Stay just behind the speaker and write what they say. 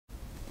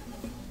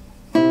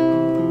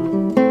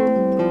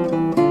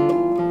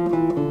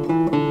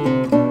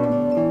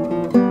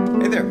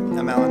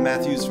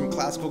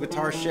Classical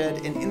Guitar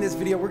Shed, and in this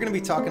video we're going to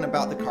be talking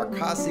about the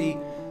Carcassi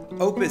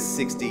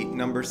op.60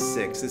 No.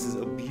 6. This is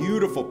a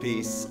beautiful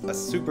piece, a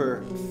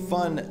super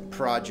fun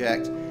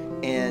project,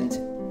 and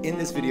in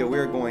this video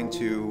we're going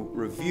to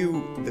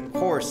review the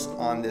course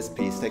on this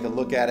piece, take a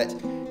look at it.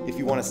 If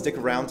you want to stick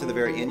around to the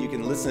very end, you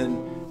can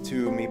listen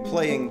to me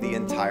playing the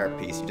entire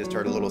piece. You just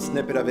heard a little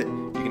snippet of it.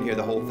 You can hear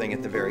the whole thing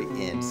at the very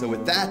end. So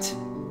with that,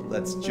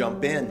 let's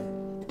jump in.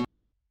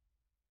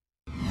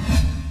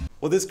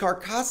 Well, this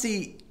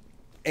Carcassi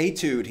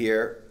etude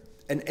here,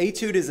 an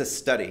etude is a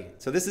study.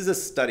 So this is a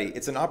study.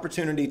 It's an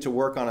opportunity to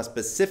work on a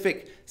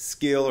specific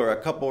skill or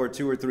a couple or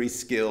two or three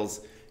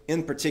skills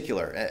in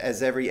particular,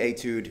 as every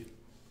etude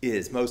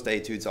is, most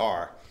etudes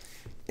are.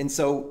 And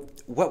so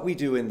what we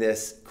do in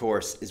this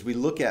course is we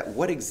look at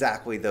what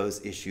exactly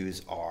those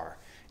issues are.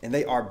 And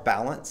they are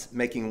balance,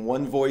 making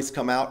one voice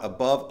come out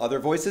above other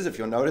voices. If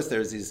you'll notice,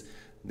 there's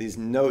these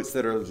notes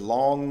that are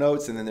long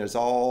notes, and then there's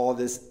all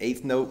this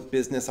eighth note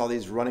business, all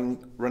these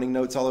running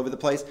notes all over the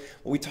place.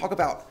 Well, we talk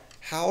about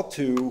how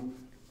to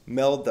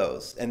meld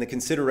those and the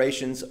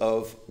considerations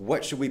of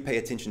what should we pay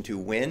attention to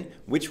when,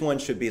 which one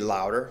should be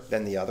louder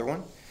than the other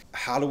one,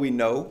 how do we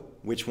know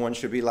which one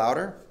should be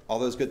louder, all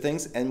those good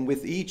things. And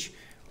with each,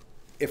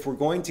 if we're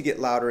going to get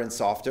louder and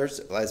softer,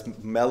 as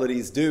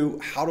melodies do,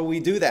 how do we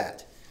do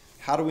that?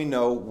 How do we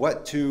know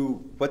what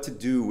to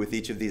do with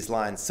each of these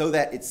lines so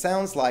that it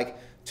sounds like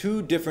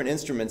two different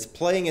instruments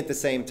playing at the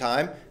same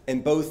time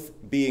and both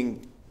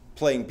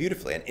playing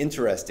beautifully and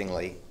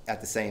interestingly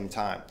at the same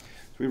time?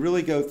 So we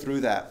really go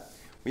through that.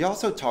 We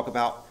also talk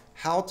about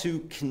how to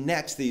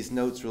connect these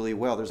notes really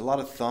well. There's a lot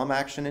of thumb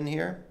action in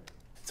here.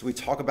 So we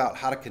talk about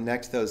how to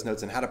connect those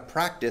notes and how to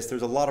practice.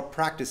 There's a lot of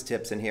practice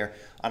tips in here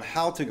on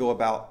how to go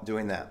about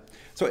doing that.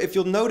 So if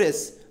you'll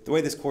notice the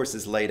way this course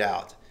is laid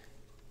out,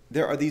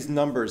 there are these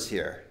numbers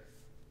here.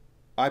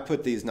 I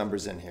put these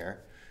numbers in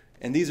here.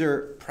 And these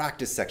are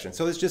practice sections.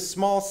 So it's just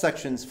small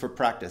sections for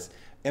practice.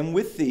 And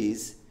with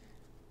these,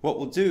 what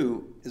we'll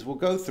do is we'll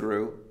go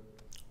through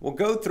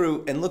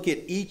and look at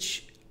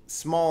each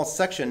small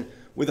section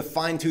with a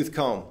fine-tooth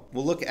comb.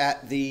 We'll look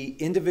at the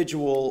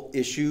individual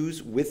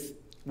issues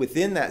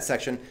within that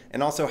section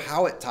and also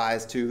how it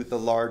ties to the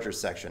larger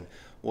section.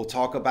 We'll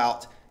talk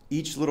about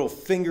each little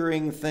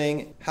fingering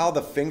thing, how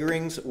the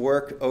fingerings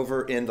work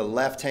over in the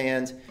left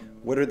hand,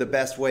 what are the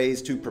best ways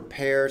to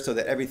prepare so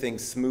that everything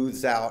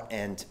smooths out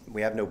and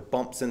we have no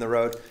bumps in the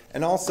road.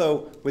 And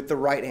also with the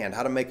right hand,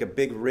 how to make a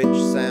big rich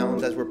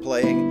sound as we're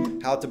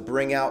playing, how to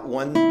bring out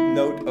one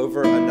note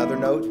over another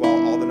note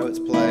while all the notes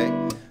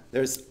play.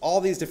 There's all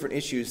these different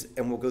issues,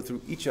 and we'll go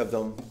through each of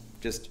them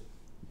just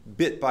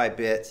bit by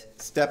bit,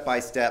 step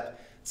by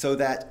step, so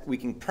that we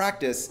can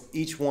practice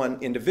each one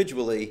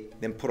individually,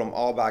 then put them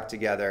all back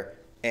together,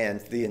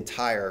 and the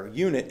entire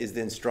unit is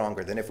then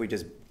stronger than if we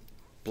just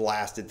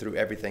blasted through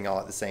everything all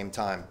at the same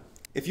time.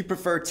 If you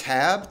prefer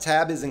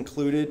tab is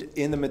included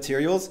in the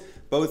materials,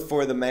 both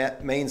for the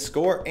main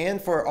score and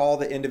for all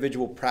the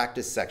individual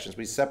practice sections.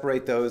 We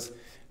separate those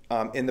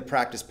in the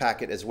practice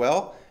packet as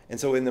well. And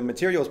so in the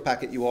materials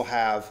packet, you will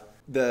have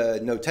the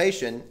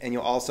notation and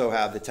you'll also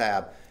have the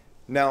tab.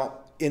 Now,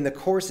 in the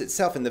course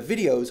itself, in the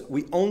videos,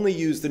 we only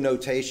use the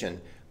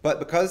notation, but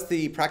because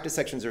the practice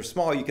sections are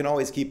small, you can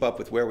always keep up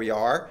with where we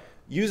are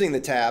using the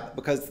tab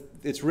because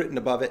it's written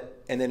above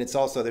it, and then it's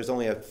also, there's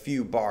only a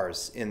few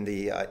bars in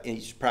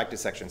each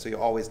practice section, so you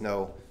always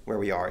know where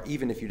we are,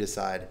 even if you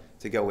decide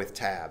to go with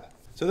tab.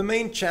 So the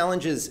main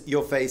challenges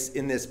you'll face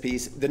in this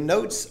piece, the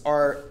notes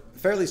are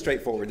fairly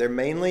straightforward. They're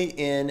mainly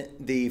in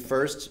the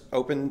first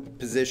open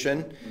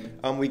position.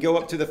 We go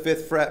up to the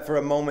 5th fret for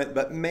a moment,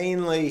 but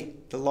mainly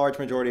the large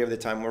majority of the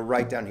time we're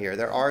right down here.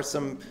 There are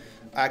some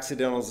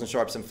accidentals and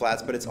sharps and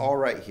flats, but it's all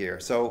right here.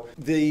 So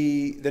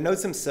the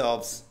notes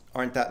themselves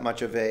aren't that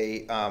much of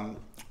a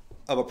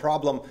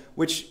problem,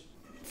 which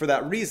for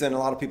that reason, a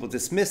lot of people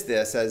dismiss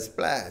this as,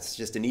 blah, it's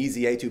just an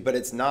easy etude, but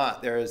it's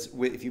not.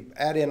 If you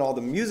add in all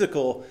the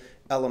musical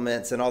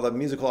elements and all the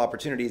musical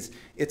opportunities,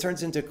 it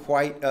turns into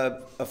quite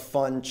a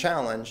fun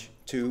challenge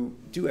to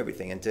do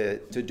everything and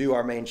to do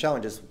our main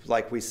challenges,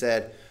 like we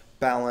said,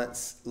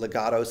 balance,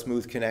 legato,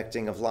 smooth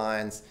connecting of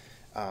lines,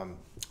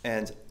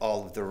 and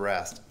all of the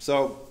rest.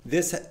 So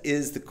this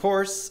is the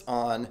course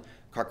on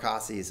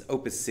Carcassi's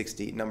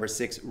op.60 No.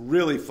 6.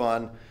 Really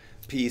fun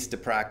piece to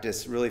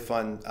practice, really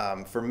fun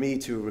for me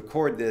to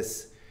record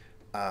this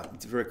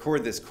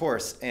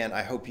course, and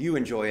I hope you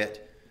enjoy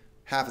it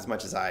half as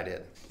much as I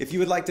did. If you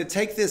would like to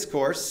take this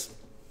course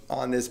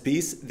on this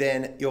piece,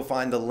 then you'll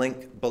find the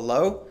link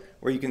below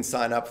where you can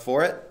sign up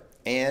for it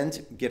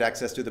and get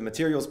access to the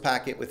materials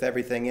packet with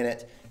everything in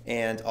it,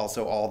 and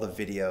also all the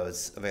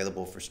videos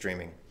available for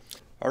streaming.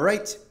 All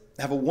right,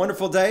 have a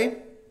wonderful day.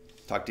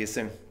 Talk to you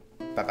soon.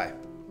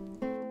 Bye-bye.